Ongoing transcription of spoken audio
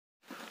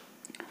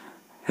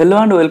Hello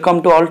and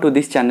welcome to all to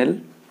this channel.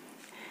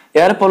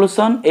 Air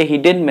pollution a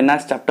hidden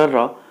menace chapter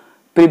ro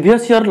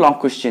previous year long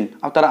question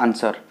और तार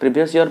answer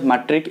previous year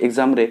matric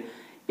exam रे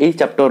ए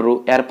chapter रो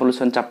air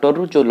pollution chapter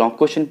रो जो long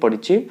question पड़ी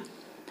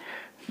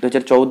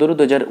 2014 रु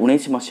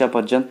 2019 मसिया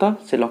पर्यंत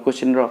से long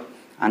question रो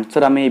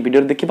answer आमे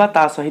video देखिबा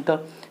ता सहित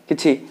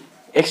किछि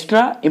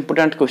एक्स्ट्रा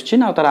इंपोर्टेंट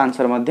क्वेश्चन और तार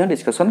आंसर मध्य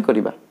डिस्कशन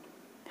करिबा।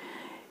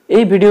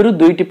 ए वीडियो रो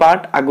दुईटी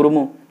पार्ट आगुरु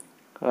मु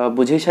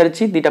बुझे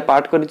सारी दुईटा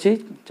पार्ट करिछि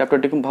चैप्टर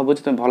टी भाबु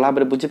तुम भल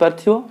भाव बुझी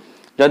पारथियो।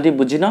 जदि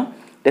बुझिन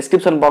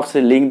डिस्क्रिप्शन बॉक्स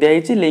रे लिंक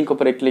दिया लिंक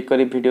ऊपर क्लिक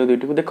करी वीडियो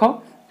दुईटी को देख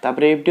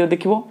तापर ए वीडियो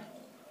देखिबो।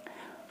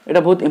 एटा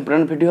बहुत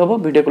इंपोर्टेंट वीडियो हबो।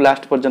 वीडियो को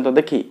लास्ट पर्यंत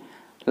देखि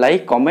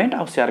लाइक कमेंट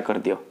और शेयर कर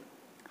दियो।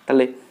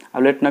 ताले आ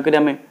लेट न करी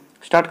हमें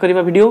स्टार्ट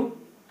करिबा वीडियो।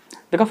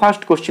 देखो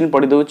फर्स्ट क्वेश्चन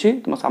पढि दोछि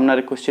तुम सामने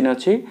रे क्वेश्चन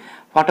अछि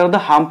what are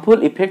the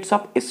harmful effects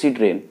of acid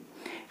rain.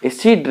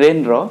 Acid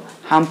rain row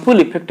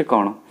harmful effect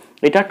cone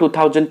Etah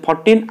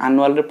 2014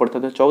 annual रे पड़ता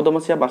 14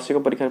 मसिया वार्षिक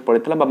परीक्षा रे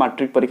पड़ितला बा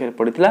मैट्रिक परीक्षा रे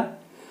पड़ितला।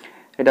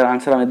 एटा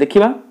आंसर हम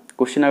देखिबा।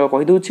 क्वेश्चन आगे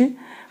कहि दोछि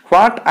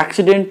what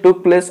accident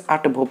took place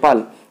at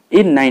Bhopal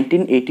in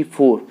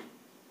 1984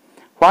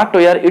 what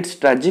were it's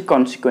tragic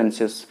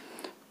consequences.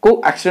 को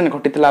एक्सीडेंट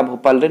घटितला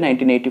भोपाल रे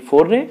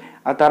 1984 रे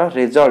आ तार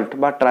रिजल्ट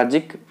बा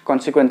ट्रेजिक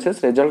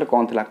कॉन्सिक्वेंसेस रिजल्ट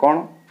कोन थिला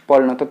कोन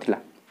परिणत थिला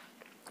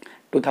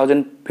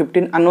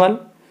 2015 एनुअल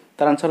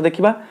तार आंसर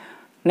देखिबा।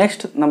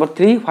 Next number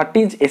 3 what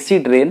is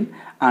acid rain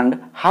and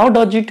how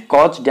does it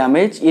cause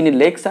damage in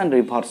lakes and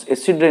rivers।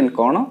 Acid rain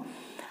कोन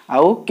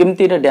आउ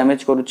केमती रे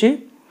डैमेज करूची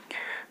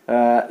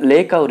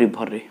लेक और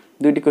रिवर रे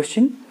दुईटी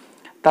क्वेश्चन।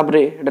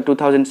 तापरे एटा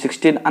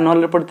 2016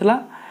 एनुअल रे पड़थिला।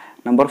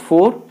 Number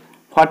 4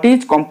 what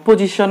is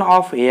composition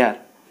of air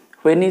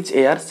when is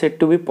air said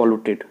to be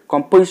polluted.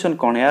 Composition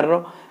cone air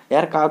row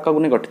air का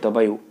गुने गठित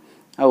वायु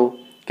आउ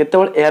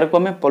केतेबेल एयर को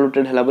हमें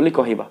पोल्यूटेड हला बोली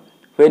कहिबा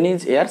when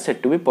is air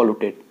said to be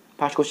polluted.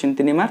 First question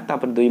 3 mark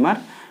तापर 2 मार्क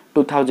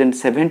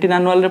 2017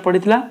 एनुअल रे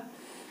पड़ितला।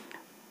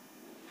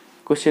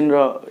 क्वेश्चन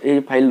रो ए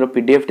फाइल रो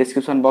पीडीएफ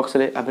डिस्क्रिप्शन बॉक्स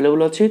रे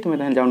अवेलेबल अछि तुमे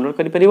ताहे डाउनलोड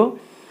करि परिबो।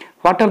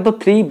 What are the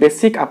 3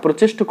 basic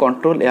approaches to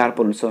control air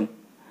pollution.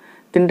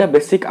 तीनटा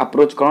बेसिक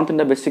अप्रोच कोन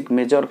तीनटा बेसिक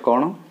मेजर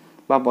कोन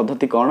बा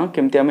पद्धति कोन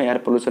केमती हम एयर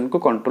पोल्यूशन को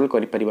कंट्रोल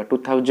करि परिबा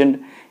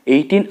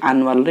 2018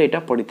 एनुअल रे एटा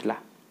पड़ितला।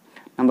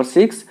 Number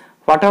 6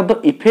 what are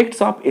the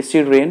effects of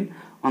acid rain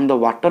on the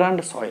water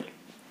and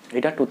soil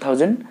Etah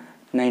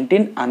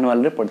 2019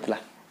 annual रे पड़ितला।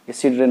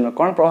 एसिड रेन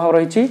कोन प्रभाव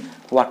रही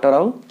वाटर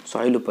आउ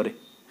सॉइल उपरे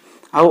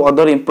आउ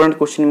अदर इंपोर्टेंट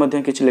क्वेश्चन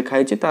मध्ये किछि लिखा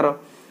है तार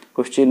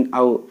क्वेश्चन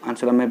आउ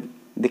आंसर हमें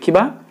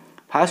देखिबा।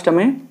 फर्स्ट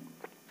हमें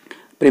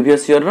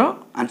प्रीवियस ईयर रो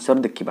आंसर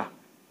देखिबा।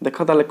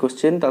 देखो ताले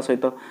क्वेश्चन ता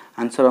सहित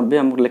आंसर भी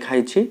हमको लिखा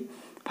है।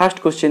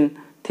 फर्स्ट क्वेश्चन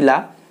थिला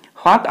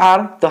what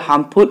are the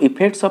harmful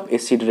effects of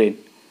acid rain.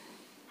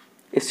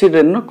 Acid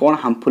rain no cone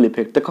harmful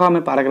effect देखो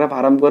हमें पैराग्राफ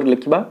आरंभ कर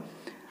लिखिबा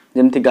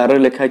जेमति गारो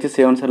लिखा है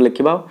से अनुसार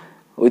लिखिबा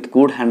विथ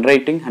गुड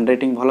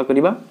हैंडराइटिंग भलो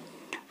करिबा।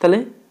 तले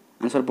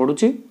answer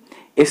पढुची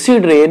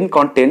acid rain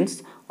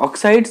contains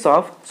oxides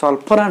of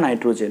sulphur and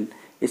nitrogen.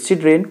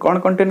 Acid rain cone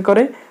contain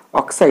करे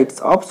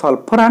oxides of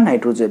sulphur and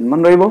nitrogen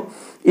मन रहिबो।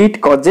 It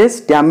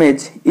causes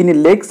damage in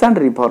lakes and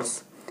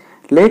reverse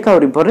lake और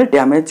रिवर रे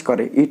डैमेज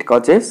करे। It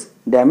causes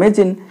damage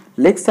in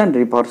lakes and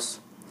reverse.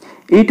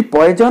 It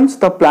poisons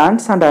the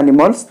plants and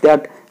animals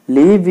that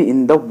live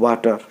in the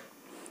water.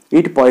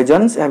 It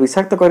poisons या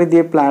विषाक्त कर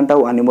दिए plant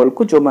और animal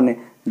को जो माने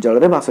जल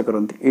रे वास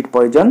करंती। It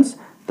poisons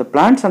the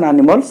plants and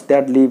animals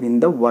that live in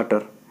the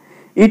water.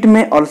 It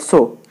may also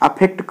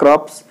affect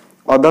crops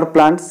other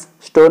plants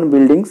stone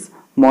buildings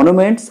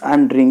monuments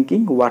and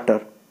drinking water.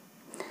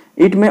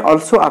 It may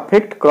also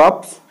affect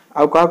crops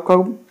आउ का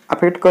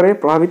affect करे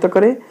प्रभावित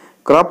करे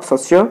क्रॉप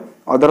शस्य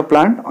other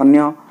plant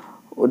अन्य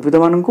उद्भिद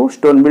मान को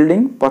stone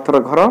building पत्थर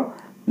घर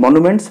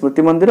मॉन्यूमेंट्स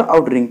स्मृति मंदिर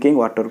और ड्रिंकिंग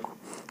वाटर को।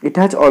 It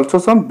has also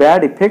some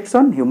bad effects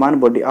on human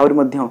body और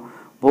मध्य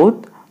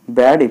बहुत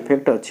बैड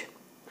इफेक्ट अछि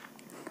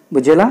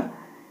बुझेला।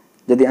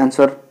 जदि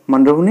आंसर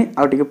मन रहउनी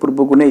आ टिके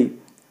पूर्व को नै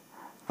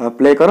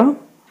प्ले करो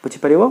बुझि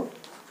परिबो।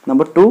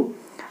 Number 2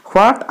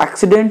 what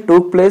accident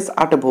took place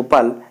at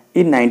Bhopal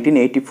in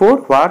 1984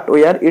 what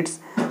were it's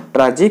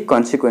tragic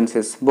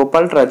consequences.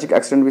 Bhopal tragic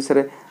accident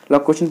विषय लो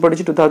क्वेश्चन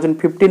पढ़ी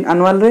 2015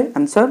 एनुअल रे।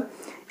 Answer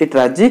A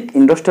tragic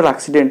industrial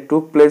accident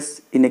took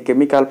place in a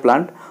chemical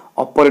plant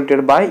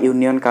operated by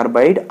union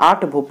carbide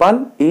eight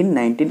Bhopal in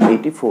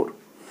 1984।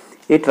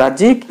 A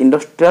tragic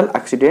industrial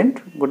accident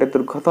गोटे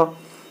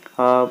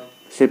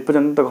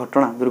शिल्पजनित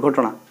घटना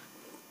दुर्घटना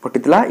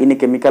घटितला इन a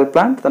chemical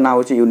plant ता नाम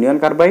होची union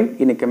carbide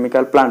in a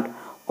chemical plant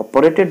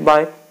operated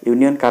by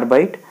union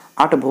carbide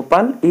eight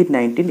Bhopal in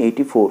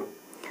 1984।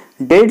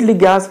 Deadly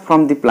gas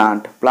from the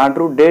plant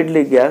रू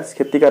deadly gas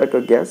क्षतिकारक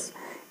gas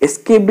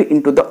escaped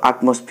into the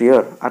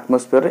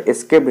atmosphere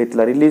escape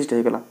हेतला released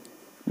हे गला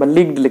बा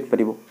leaked लिख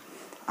परिबो।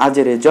 As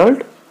a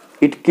result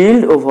it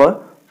killed over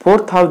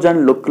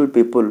 4000 local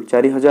people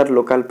 4000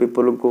 local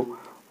people को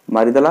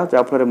मारिदेला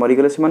जा फल मरी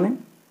गले से माने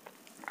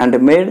and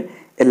made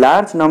a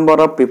large number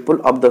of people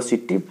of the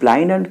city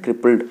blind and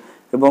crippled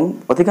एवं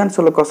अधिकांश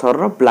लोक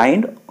सहर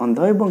ब्लाइंड अंध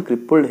एवं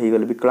क्रिपल्ड हे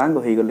गले विकलांग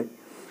हे गले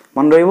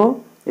मन रहिबो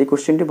ये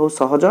क्वेश्चन टी बहुत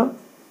सहज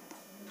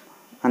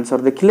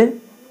आंसर देखिले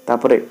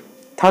तापरे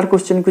थर्ड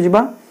क्वेश्चन को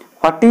जिबा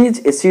what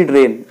is acid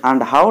rain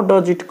and how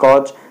does it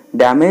cause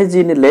damage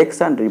in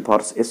lakes and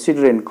reverse acid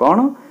rain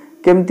कोन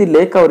केमती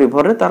लेक और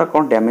रिवर रे तार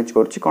कोन डैमेज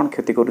करछि कोन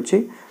क्षति करछि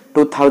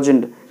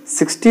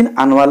 2016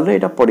 एनुअल रे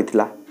एटा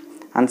पडिथिला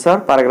आंसर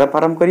पैराग्राफ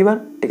आरंभ करिबा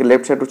टिक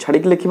लेफ्ट साइड रु छाडी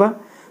के लिखिबा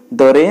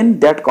the rain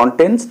that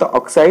contains the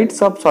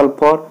oxides of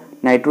sulphur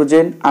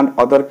nitrogen and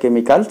other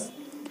chemicals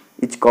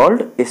is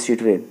called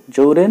acid rain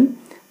जो रेन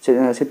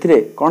सेथिरे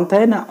कोन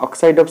थाए ना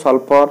ऑक्साइड ऑफ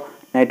सल्फर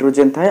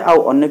नाइट्रोजन थाए आ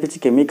अन्य किछि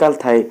केमिकल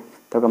थाए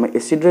तो हम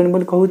एसिड रेन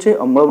बोली कहू छे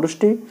अम्ल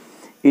वृष्टि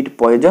it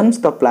poisons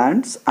the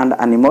plants and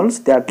animals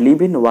that live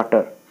in water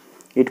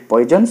it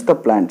poisons the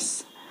plants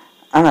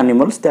and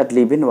animals that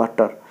live in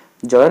water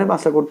जल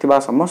बास करथिबा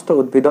समस्त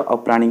उद्भिद और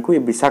प्राणी को ये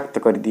विषाक्त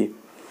कर दिए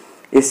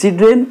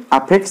acid rain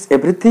affects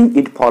everything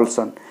it falls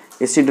on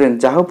acid rain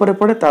जहा ऊपर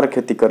पड़े तार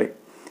क्षति करे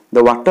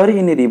the water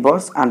in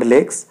reverse and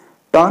lakes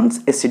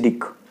turns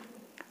acidic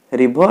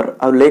river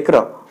और लेक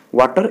रो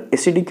वाटर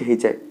एसिडिक हो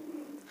जाए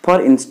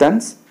for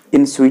instance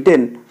in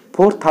Sweden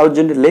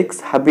 4000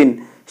 lakes have been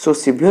so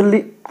severely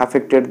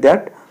affected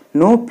that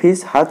no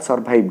fish has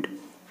survived.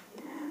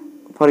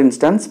 For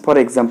instance, for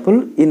example,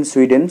 in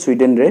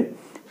Sweden रे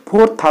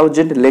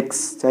 4000 lakes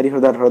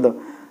 4000 ह्रद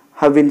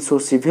have been so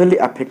severely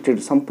affected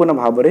संपूर्ण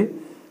भाव रे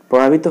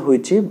प्रभावित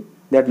होइछि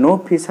that no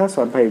fish has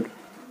survived.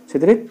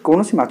 सेतरे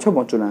कोनोसी माछ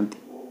बचु नांती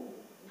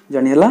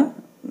जानि हला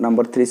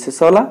number 3 से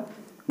सला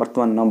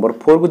वर्तमान नंबर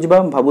 4 को जिबा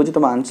भाबु जे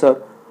तुम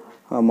आंसर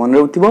मन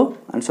रहउथिबो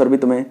आंसर भी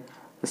तुमे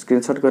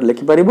स्क्रीनशॉट कर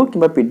लिखि परिबो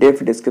किबा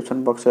पीडीएफ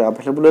डिस्क्रिप्शन बॉक्स रे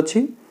अवेलेबल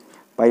अछि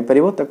पाई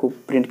परिबो ताकू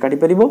प्रिंट काटी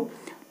परिबो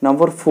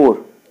number 4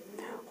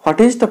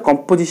 what is the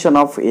composition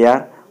of air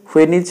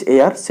when is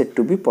air said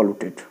to be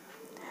polluted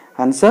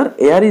answer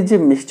air is a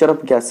mixture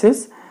of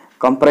gases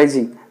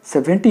comprising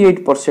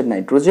 78%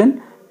 nitrogen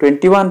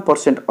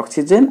 21%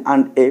 oxygen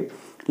and a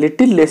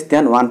little less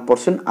than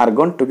 1%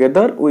 argon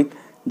together with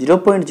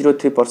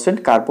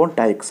 0.03% carbon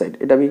dioxide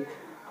एटा भी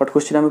हट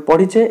question हम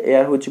पढी छे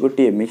air होची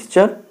गोटी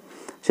mixture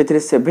सेथिरे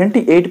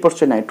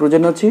 78%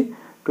 nitrogen अछि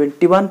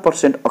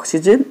 21%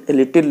 oxygen a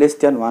little less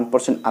than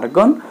 1%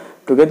 argon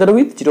together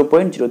with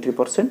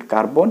 0.03%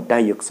 carbon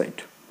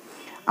dioxide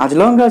as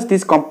long as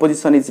this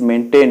composition is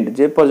maintained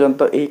जे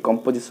पर्यंत एही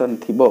कंपोजिशन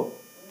थिबो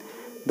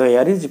the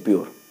air is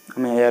pure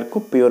हम एयर को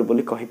प्योर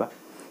बोली कहिबा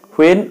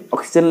when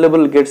oxygen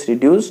level gets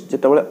reduced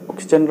जेतबेले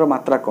oxygen रो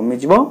मात्रा कमी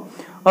जिवो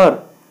और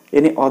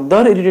any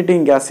other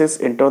irritating gases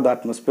enter the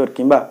atmosphere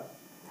किबा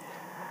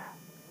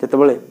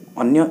जेतबेले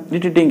अन्य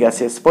irritating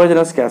gases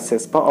poisonous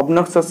gases बा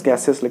obnoxious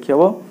gases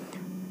लिखिबो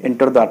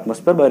enter the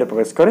atmosphere बाहर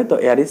प्रवेश करे तो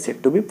air is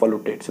said to be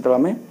polluted सेतबा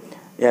हमें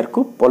एयर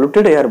को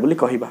पोल्यूटेड एयर बोली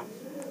कहिबा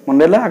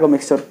मनलेला आगो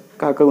मिक्सचर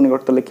का का गुण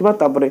करते लिखिबा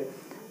तापरे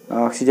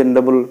oxygen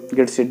level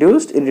gets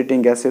reduced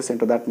irritating gases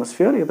enter the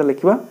atmosphere एता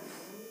लिखिबा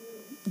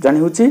जानि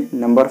होची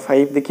नंबर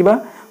 5 देखिबा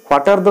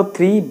what are the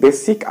three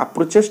basic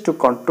approaches to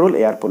control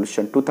air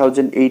pollution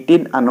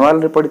 2018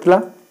 annual रे पडितला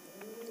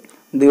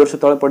 2 वर्ष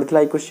तळे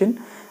पडितला ए question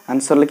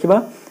answer लिखिबा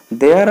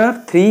there are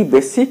three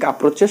basic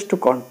approaches to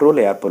control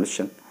air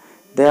pollution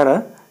there are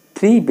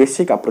three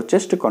basic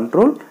approaches to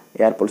control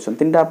air pollution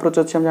तीनटा approach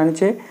अछि हम जानि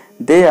छे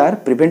they are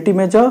preventive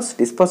measures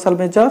dispersal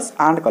measures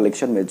and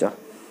collection major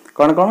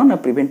कोन कोन ना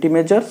preventive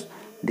measures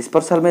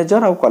dispersal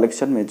major और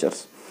collection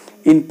measures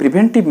in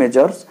preventive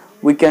measures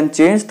we can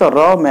change the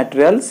raw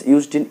materials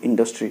used in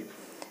industry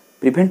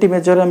preventive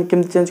measure हम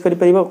केम change करि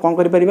परिबा कोन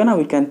करि परिबा ना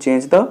we can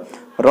change the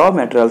raw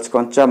materials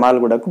कच्चा माल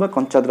गुडा को बा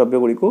कच्चा द्रव्य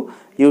गुडी को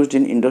यूज्ड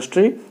इन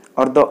इंडस्ट्री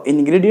और द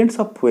इंग्रेडिएंट्स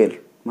ऑफ फ्यूल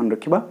मन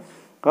रखिबा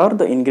और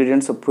the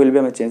ingredients of fuel भी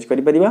हमें चेंज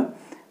करि परिबा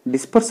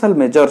dispersal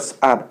measures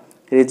are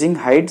raising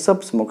heights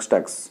of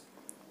smokestack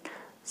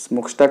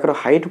row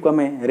height को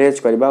हमें रेज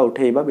करबा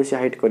उठेइबा बेसी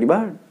हाइट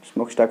करबा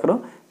smokestack रो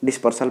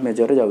dispersal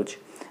measure रे जाउची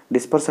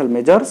dispersal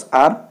measures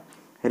are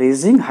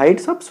raising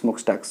heights of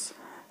smokestacks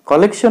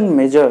collection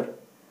measure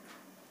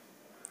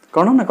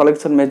कोन ना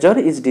collection measure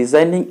is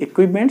designing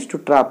equipments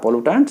to trap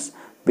pollutants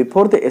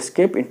before they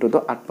escape into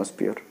the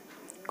atmosphere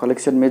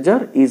collection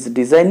measure is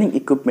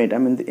designing equipment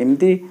I mean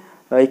एमती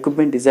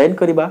equipment design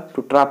करिबा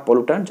to trap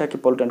pollutant जाके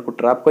pollutant को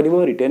trap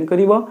करिवो retain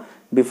करिवो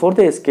before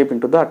they escape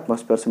into the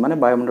atmosphere से माने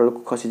वायुमंडल को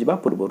खसी जिबा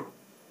पूर्व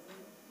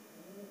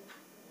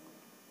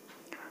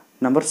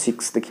नंबर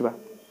 6 देखिबा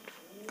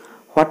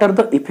what are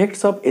the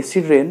effects of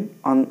acid rain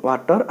on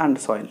water and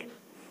soil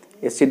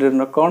acid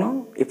rain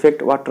cone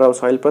effect water और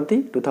सॉइल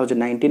प्रति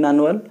 2019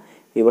 एनुअल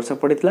ए वर्ष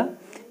पडितला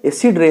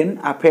acid rain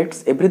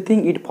affects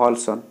everything it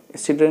falls on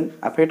acid rain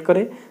affect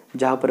करे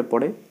जहां पर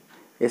पड़े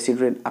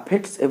acid rain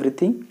affects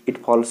everything it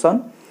falls on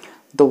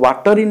the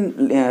water in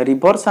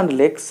rivers and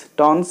lakes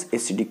turns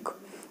acidic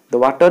the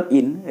water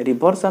in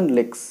rivers and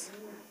lakes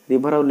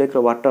river और lake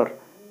water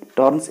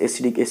turns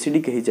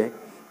acidic हो जाए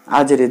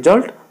as a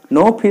result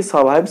no fish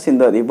survives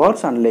in the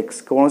rivers and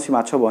lakes कोनोसी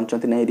माछ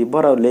बंचंती नै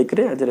river और lake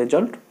रे as a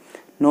result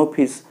no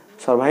fish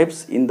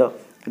survives in the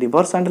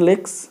rivers and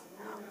lakes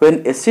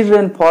when acid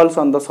rain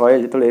falls on the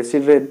soil तो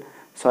acid rain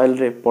soil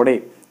रे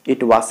पड़े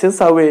it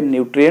washes away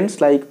nutrients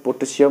like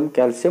potassium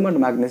calcium and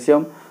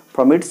magnesium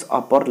from its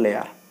upper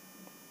layer.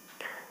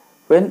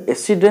 When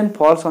acid rain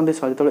falls on the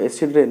soil, तो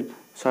acid rain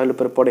soil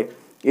ऊपर पड़े,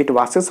 it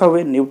washes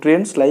away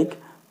nutrients like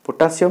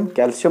potassium,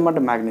 calcium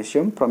and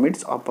magnesium from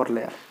its upper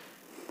layer.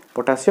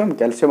 Potassium,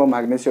 calcium और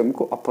magnesium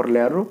को upper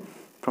layer रू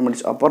from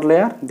its upper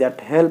layer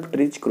that help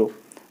trees grow.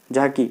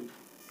 जहाँ की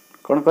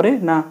कौन करे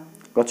ना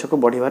गछ को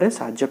बढ़िबारे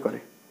साहाय्य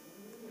करे.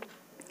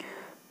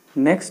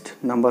 नेक्स्ट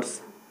नंबर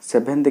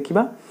 7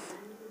 देखिबा.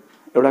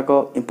 एवडा को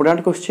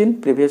इंपोर्टेंट क्वेश्चन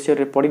प्रीवियस ईयर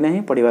रे पड़ी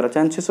नहीं पड़ीबार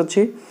चांसेस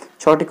अछि.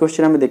 6टी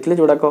क्वेश्चन हम देखले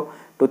जोडा को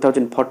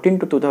 2014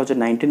 टू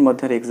 2019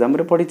 मध्ये रे एग्जाम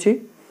रे पड़ी छी.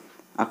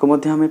 आको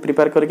मध्ये हम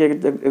प्रिपेयर करके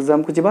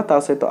एग्जाम को जिबा ता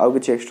सहित आउ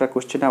किछ एक्स्ट्रा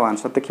क्वेश्चन आ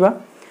आंसर देखिबा.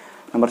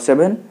 Number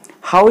 7,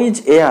 how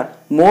is air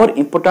more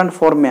important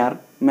for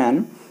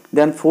man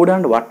then food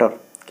and water.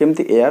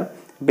 केमती एयर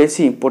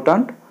बेसी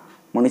इंपोर्टेंट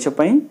मनुष्य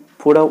पई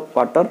फूड और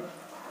वाटर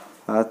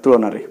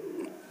तुलना रे.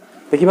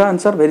 देखिबा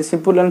आंसर वेरी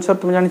सिंपल आंसर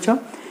तुम जानि छ.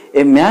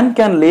 A man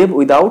can live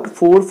without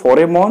food for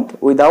a month,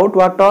 without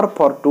water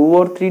for 2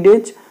 or 3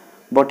 days,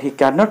 but he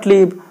cannot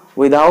live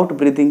without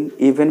breathing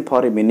even for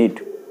a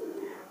minute.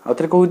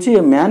 आउथरे कहूची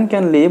a man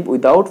can live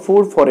without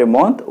food for a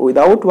month,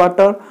 without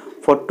water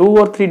for 2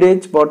 or 3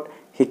 days, but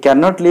he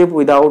cannot live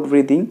without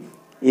breathing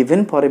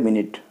even for a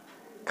minute.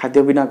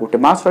 खाद्य बिना गोटे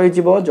मास रहि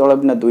जिवो, जल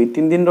बिना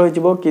 2-3 दिन रहि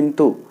जिवो,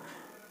 किंतु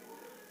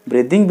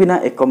ब्रीदिंग बिना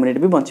 1 मिनिट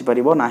भी बंची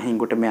परिबो नाही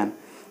गोटे man.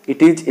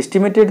 It is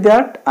estimated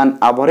that an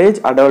average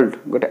adult,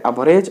 गोटे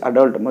average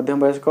adult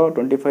मध्यम वयस्क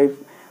 25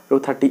 ରୁ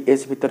 30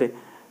 एज भितरे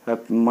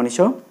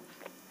मनुष्य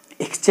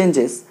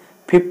exchanges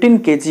 15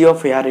 kg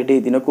of air a day.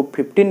 दिन को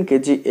 15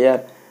 kg air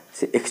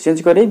से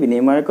exchange करे,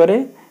 विनिमय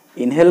करे,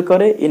 inhale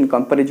करे in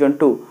comparison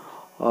to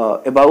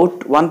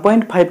about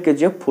 1.5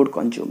 kg of food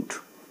consumed.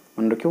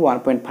 मन रखियो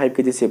 1.5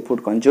 kg से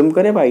food consume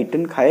करे बा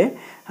eaten खाए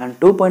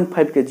and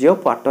 2.5 kg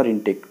of water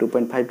intake,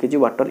 2.5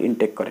 kg water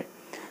intake करे.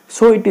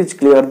 So it is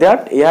clear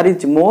that air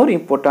is more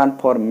important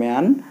for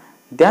man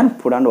than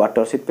food and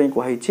water. सित पे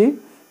कोही छी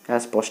या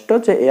स्पष्ट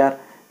जे एयर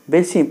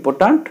बेसी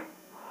इंपोर्टेंट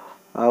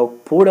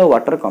फूड और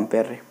वाटर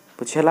कंपेयर रे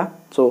बुझेला.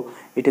 So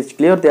it is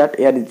clear that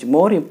air is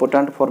more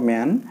important for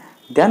man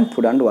than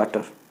food and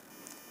water.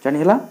 जानि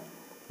हला.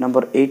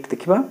 नंबर 8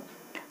 देखिबा.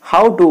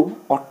 How do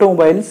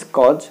automobiles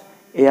cause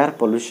air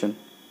pollution?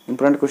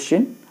 Important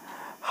question.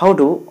 How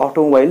do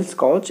automobiles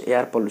cause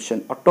air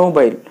pollution?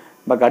 Automobile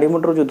बा गाड़ी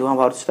motor जो धुआं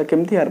बाहर सेटा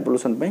केमती एयर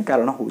पोल्यूशन पे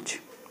कारण होउछि.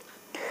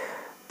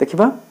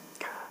 देखिबा.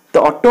 The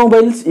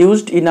automobiles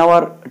used in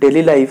our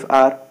daily life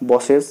are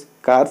buses,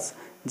 cars,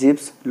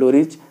 jeeps,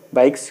 lorries,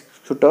 bikes,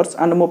 scooters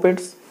and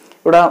mopeds.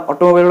 Voda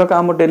automobile का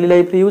हम डेली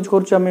लाइफ रे यूज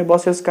करछु. हमें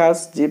buses,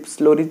 cars, jeeps,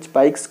 lorries,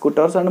 bikes,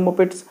 scooters and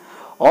mopeds.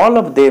 All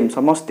of them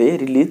समस्ते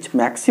release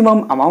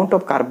maximum amount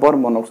of carbon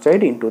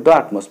monoxide into the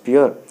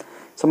atmosphere.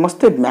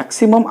 समस्ते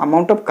maximum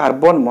amount of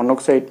carbon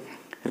monoxide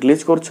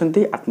release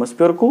करछंती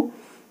atmosphere को.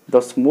 The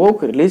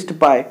smoke released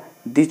by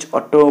these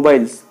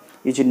automobiles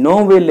is no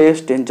way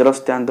less dangerous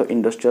than the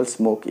industrial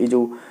smoke. ये जो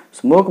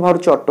smoke बाहर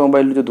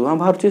automobile जो धुआं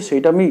बाहर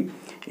सेटा भी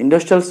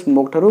इंडस्ट्रियल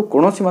स्मोक ठारू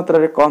कोनोसी मात्रा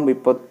रे कम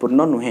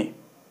विपदपूर्ण नुहे.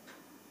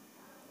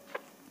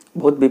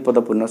 बहुत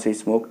विपदपूर्ण से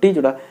स्मोक टी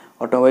जोडा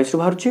ऑटोमोबाइल्स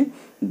बाहर छि.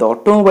 The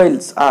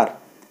automobiles are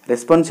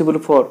responsible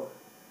for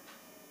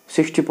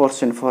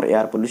 60% for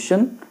air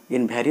pollution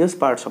in various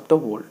parts of the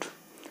world.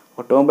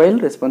 Automobile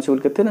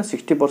responsible केते ना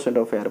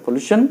 60% of air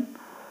pollution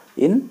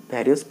in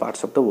various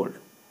parts of the world.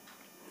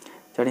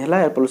 जानि हला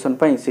एयर पोल्यूशन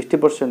पई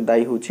 60%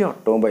 दायी होछि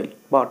ऑटोमोबाइल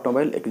बा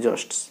automobile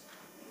एग्जॉस्ट्स.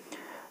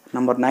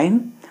 Number 9,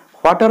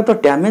 what are the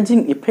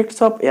damaging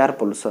effects of air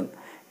pollution.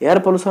 Air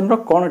pollution row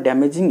cone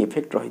damaging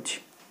effect रहि छि.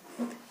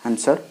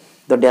 Answer,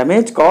 the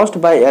damage caused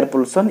by air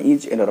pollution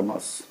is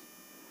enormous.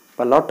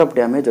 बा lot of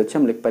damage अछि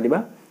हम लिख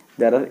परिबा.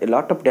 There R a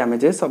lot of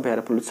damages of air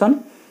pollution.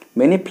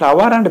 Many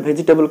flower and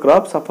vegetable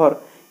crops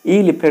suffer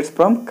ill effects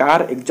from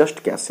car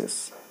exhaust gases.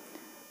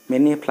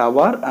 Many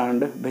flower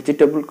and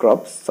vegetable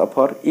crops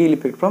suffer ill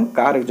effect from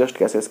car exhaust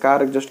gases. Car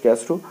exhaust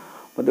gas ru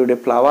मते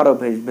flower और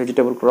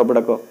vegetable crop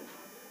गुडा को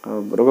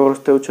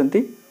रोगग्रस्त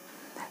होउछंती.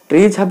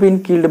 Trees have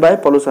been killed by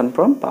pollution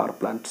from power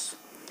plants.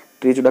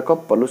 Trees गुडा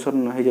को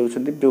pollution हो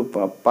जाउछंती, जो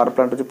power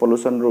plant जो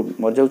pollution रू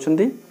मर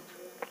जाउछंती.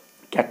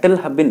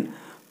 Cattle have been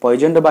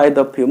poisoned by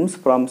the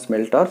fumes from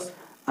smelters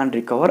and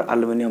recover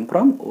aluminium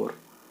from ore.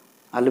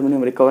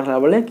 Aluminium recover हला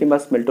बेले किबा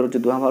स्मेल्टर जो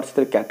धुआं बाहर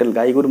से कैटल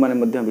गाई गोरु माने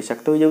मध्य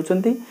विषाक्त हो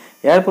जाउछंती.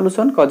 Air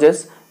pollution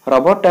causes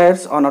rubber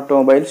tyres on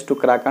automobiles to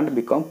crack and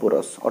become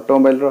porous.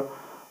 Automobile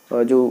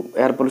रो जो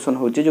एयर पोल्यूशन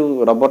होची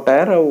जो रबर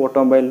टायर और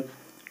ऑटोमोबाइल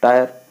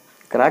टायर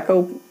क्रैक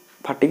और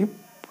फाटी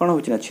कोन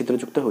होची ना छिद्र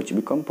युक्त होची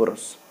बिकम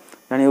पोरस.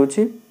 जानि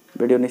होची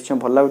वीडियो निश्चय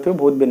भल लागुथो,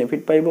 बहुत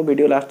बेनिफिट पाइबो.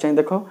 वीडियो लास्ट टाइम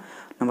देखो.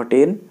 Number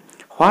 10,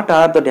 what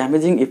are the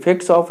damaging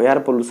effects of air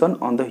pollution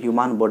on the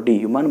human body.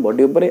 Human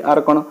body ऊपर आर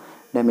कोन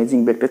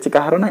डैमेजिंग इफेक्ट अछि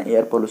कहार ना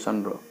एयर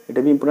पोल्यूशन रो. इट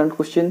भी important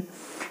question.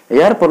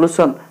 Air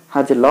pollution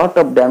has a lot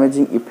of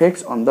damaging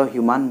effects on the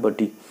human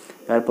body.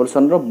 Air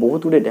pollution रो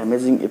बहुत गुडे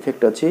damaging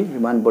effect अछि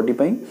human body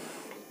पई.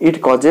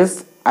 It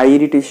causes I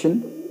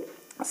irritation,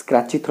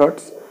 scratchy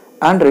throats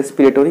and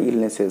respiratory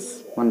illnesses.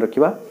 मन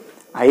रखिबा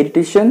आई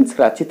irritation,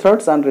 scratchy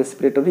throats and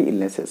respiratory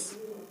illnesses.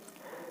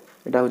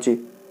 एटा होची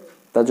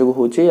ता जो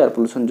होचे air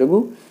pollution जो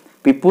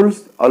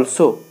peoples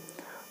also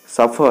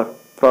suffer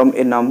from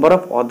a number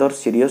of other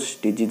serious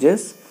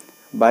diseases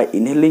by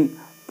inhaling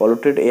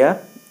polluted air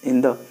in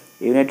the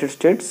United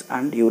States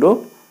and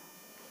Europe.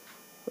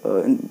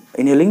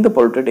 Inhaling the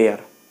polluted air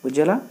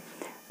बुझेला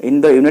in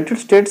the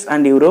United States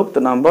and Europe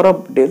the number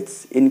of deaths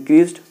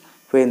increased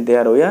when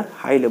there were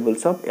high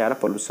levels of air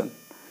pollution.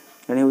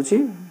 यानी होची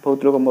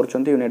बहुत लोग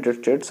मरचंती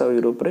United states और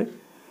Europe रे.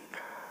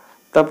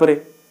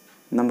 तापरे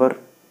number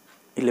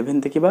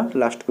 11 देखिबा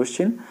last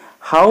question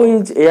how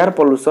is air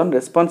pollution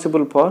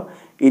responsible for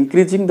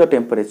increasing the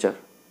temperature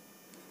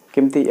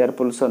केमती air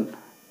pollution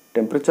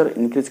temperature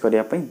increase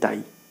करिया पई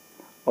दाई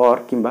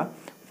और किंबा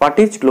what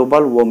is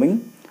global warming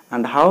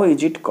and how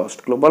is it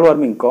cost global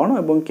warming कोन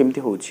एवं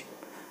केमती होची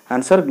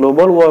answer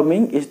global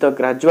warming is the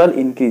gradual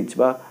increase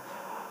बा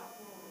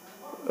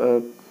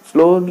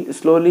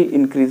slowly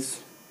increase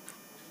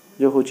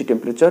जो होची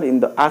temperature in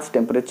the earth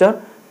temperature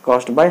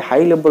caused by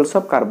high levels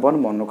of carbon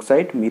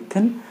monoxide,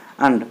 methane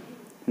and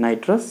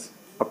nitrous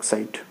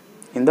oxide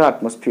in the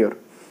atmosphere.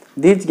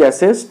 These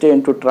gases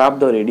tend to trap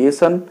the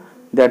radiation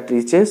that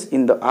reaches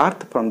in the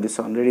earth from the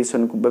sun.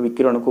 Radiation को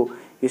विकिरण को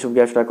ये सब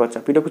gas रा को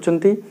चापी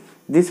रखुचंती.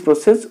 This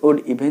process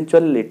would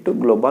eventually lead to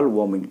global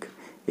warming.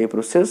 ये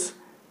process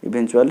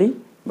eventually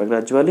বা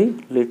gradually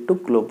lead to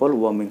global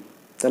warming.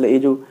 ताले ये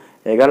जो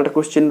 11 टा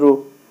क्वेश्चन रो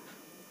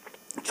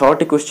 6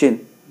 T question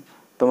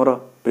तमरो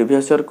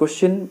previous year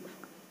question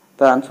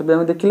तार आंसर भी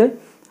आम देखिले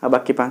आ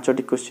बाकी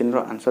 5टी क्वेश्चन रो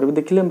आंसर भी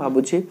देखिले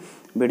भाबुची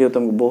वीडियो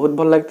तुमको बहुत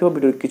भल लागथिबो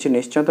वीडियो किछि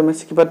निश्चय तुम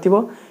सिखि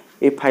पारथिबो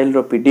ए फाइल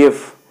रो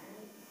पीडीएफ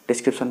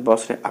डिस्क्रिप्शन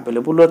बॉक्स रे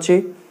अवेलेबल अछि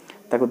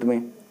ताको तुम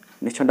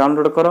निश्चय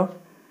डाउनलोड करो.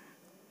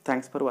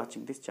 Thanks for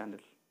watching this channel.